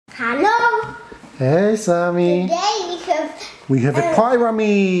Hello. Hey, Sammie. Today We have a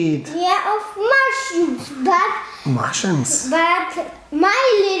pyramid. Yeah, of mushrooms, Mashems. but My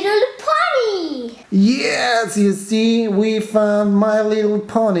Little Pony. Yes, you see, we found My Little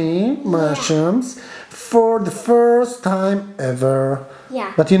Pony Mashems for the first time ever.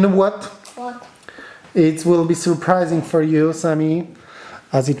 Yeah. But you know what? What? It will be surprising for you, Sammie,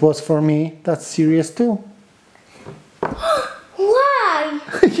 as it was for me. That's serious too. Why?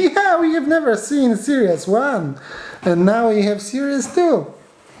 Yeah, we have never seen Serious 1. And now we have Serious 2.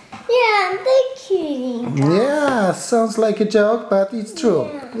 Yeah, they're kidding. Yeah, sounds like a joke, but it's true.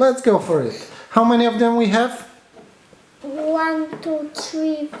 Yeah. Let's go for it. How many of them we have? 1, 2,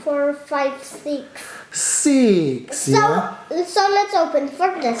 3, 4, 5, 6. 6, yeah? So let's open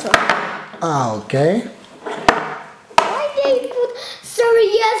for this one. Okay. Why they put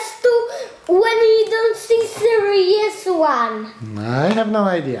serious 2 when you don't see serious 1? I have no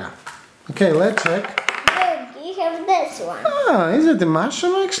idea. Okay, let's check. Look, you have this one. Ah, is it a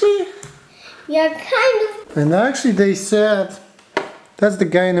mushroom actually? Yeah, kind of. And actually they said, that's the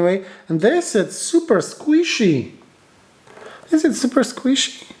guy in a way, and they said super squishy. Is it super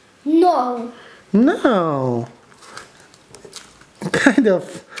squishy? No. No. Kind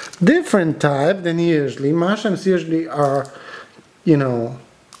of different type than usually. Mushrooms usually are, you know,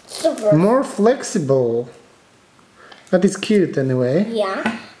 Super. more flexible. But it's cute anyway.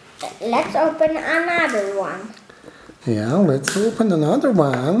 Yeah. Let's open another one. Yeah, let's open another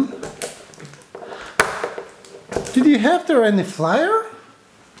one. Did you have there any flyer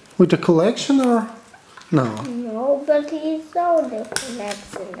with the collection or no? No, but he saw the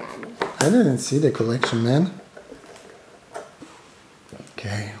collection, Daddy. I didn't see the collection, man.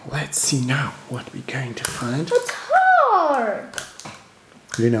 Okay, let's see now what we're going to find. It's hard.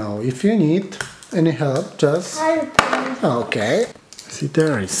 You know, if you need any help, just... Help me. Okay. See,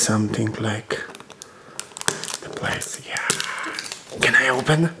 there is something like the place. Yeah. Can I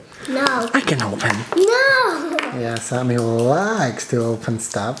open? No. I can open. No. Yeah, Sammie likes to open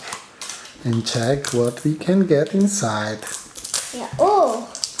stuff and check what we can get inside. Yeah. Oh.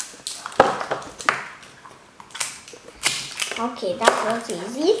 Okay, that was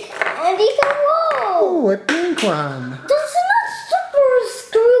easy. And we can whoa. Oh, a pink one. That's not super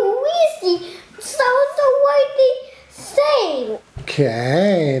squeezy. So the way they say.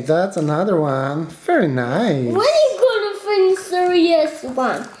 Okay, that's another one. Very nice. When are you gonna finish serious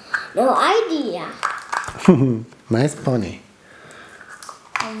one? No idea. Nice pony.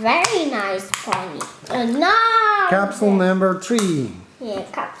 A very nice pony. And now Capsule number 3. yeah,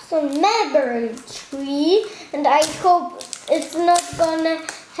 capsule number 3. And I hope it's not gonna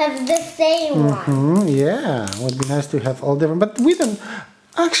have the same one. Yeah, would be nice to have all different, but we don't.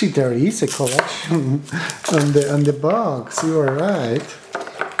 Actually, there is a collection on the box. You are right.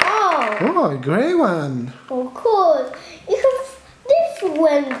 Oh, Oh, a gray one. oh cool. You have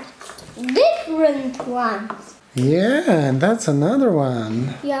different ones. Yeah, and that's another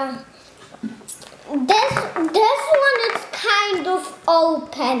one. Yeah. This one is kind of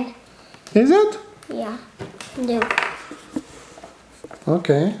open. Is it? Yeah. No.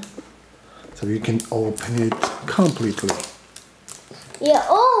 Okay. So you can open it completely. Yeah.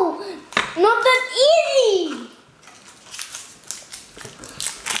 Oh, not that easy.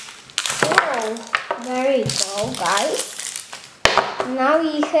 Oh, there you go, guys. Now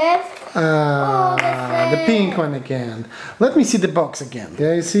we have The pink one again. Let me see the box again.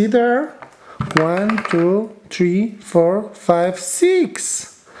 Yeah, you see there? 1, 2, 3, 4, 5,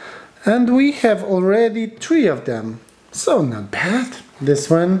 6. And we have already 3 of them. So not bad. This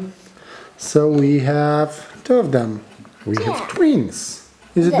one. So we have 2 of them. We have twins.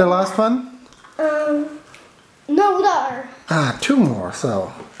 Is it the last one? no there. Ah, 2 more.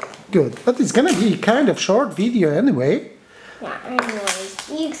 So good. But it's gonna be kind of short video anyway. Yeah, anyway,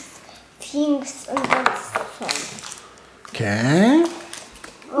 6 things and that's fun. Okay.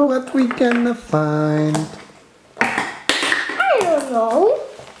 What we gonna find? I don't know.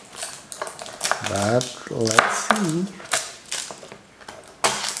 But let's see.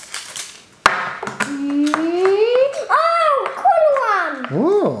 Oh, cool one!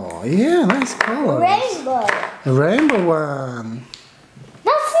 Oh, yeah, nice color. Rainbow. A rainbow one.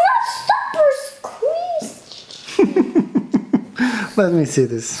 That's not super squeeze. Let me see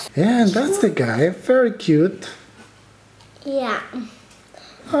this. Yeah, and that's the guy. Very cute. Yeah,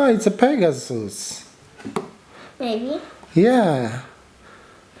 Oh, it's a Pegasus. maybe. Yeah.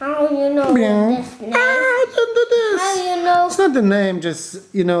 How you know this name? Ah, don't do this. How you know? It's not the name,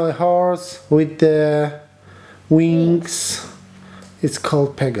 just, you know, a horse with the wings. It's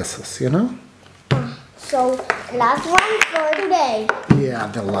called Pegasus, you know? So, last one for today. Yeah,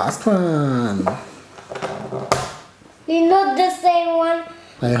 the last one. It's not the same one.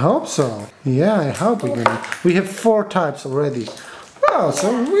 I hope so. Yeah, I hope we're gonna. We have 4 types already. Wow,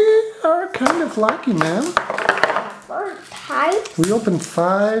 so we are kind of lucky, man. 4 types? We opened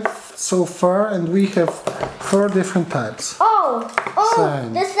 5 so far, and we have 4 different types. Oh,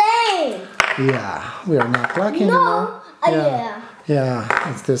 Same. the same. Yeah, we are not lucky anymore. Yeah. Yeah,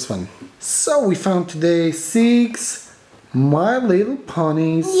 it's this one. So we found today 6 My Little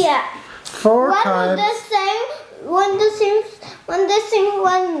Ponies. Yeah. 4 One types. the same, one the same, one the same,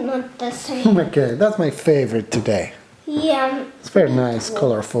 one not the same. Okay, that's my favorite today. Yeah. It's very nice,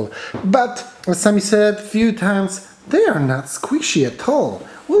 colorful. But, as Sammie said a few times, they are not squishy at all.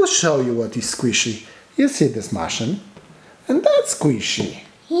 We'll show you what is squishy. You see this Mashem? And that's squishy.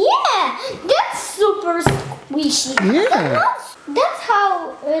 Yeah, that's super squishy. Yeah. That's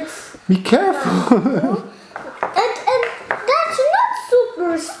how it's. Be careful. And that's not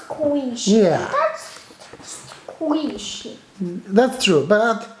super squishy. Yeah. That's squishy. That's true,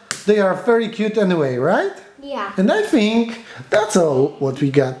 but they are very cute anyway, right? Yeah. And I think that's all what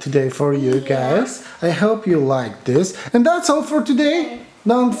we got today for you guys. I hope you liked this. And that's all for today.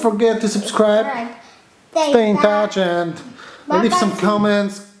 Don't forget to subscribe, Right. stay in touch, and leave some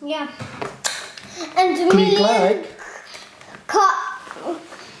comments. Yeah. And Click like.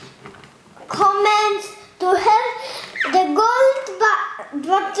 Comments to have the gold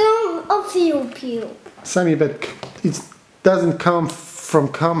button of YouTube. Sammie, but it doesn't come from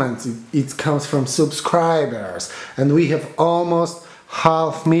comments, it comes from subscribers. And we have almost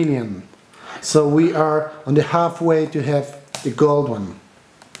 500,000. So we are on the halfway to have the gold one.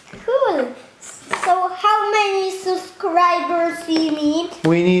 Cool. So how many subscribers we need?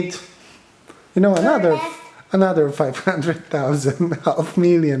 We need, another 500,000,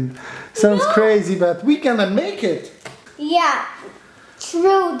 500,000. Sounds crazy, but we gonna make it. Yeah.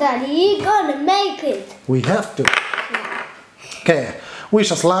 True, Daddy. You're gonna make it. We have to. Okay,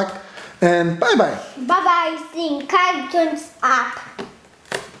 wish us luck and bye bye. Bye bye. Sing cartoons up.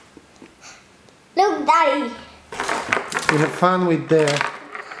 Look, Daddy. We have fun with the.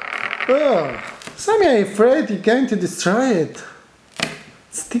 Oh, Sammie, I'm afraid you're going to destroy it.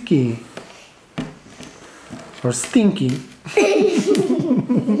 Sticky. Or stinky. Sticky.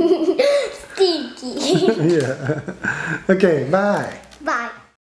 Yeah. Okay, bye.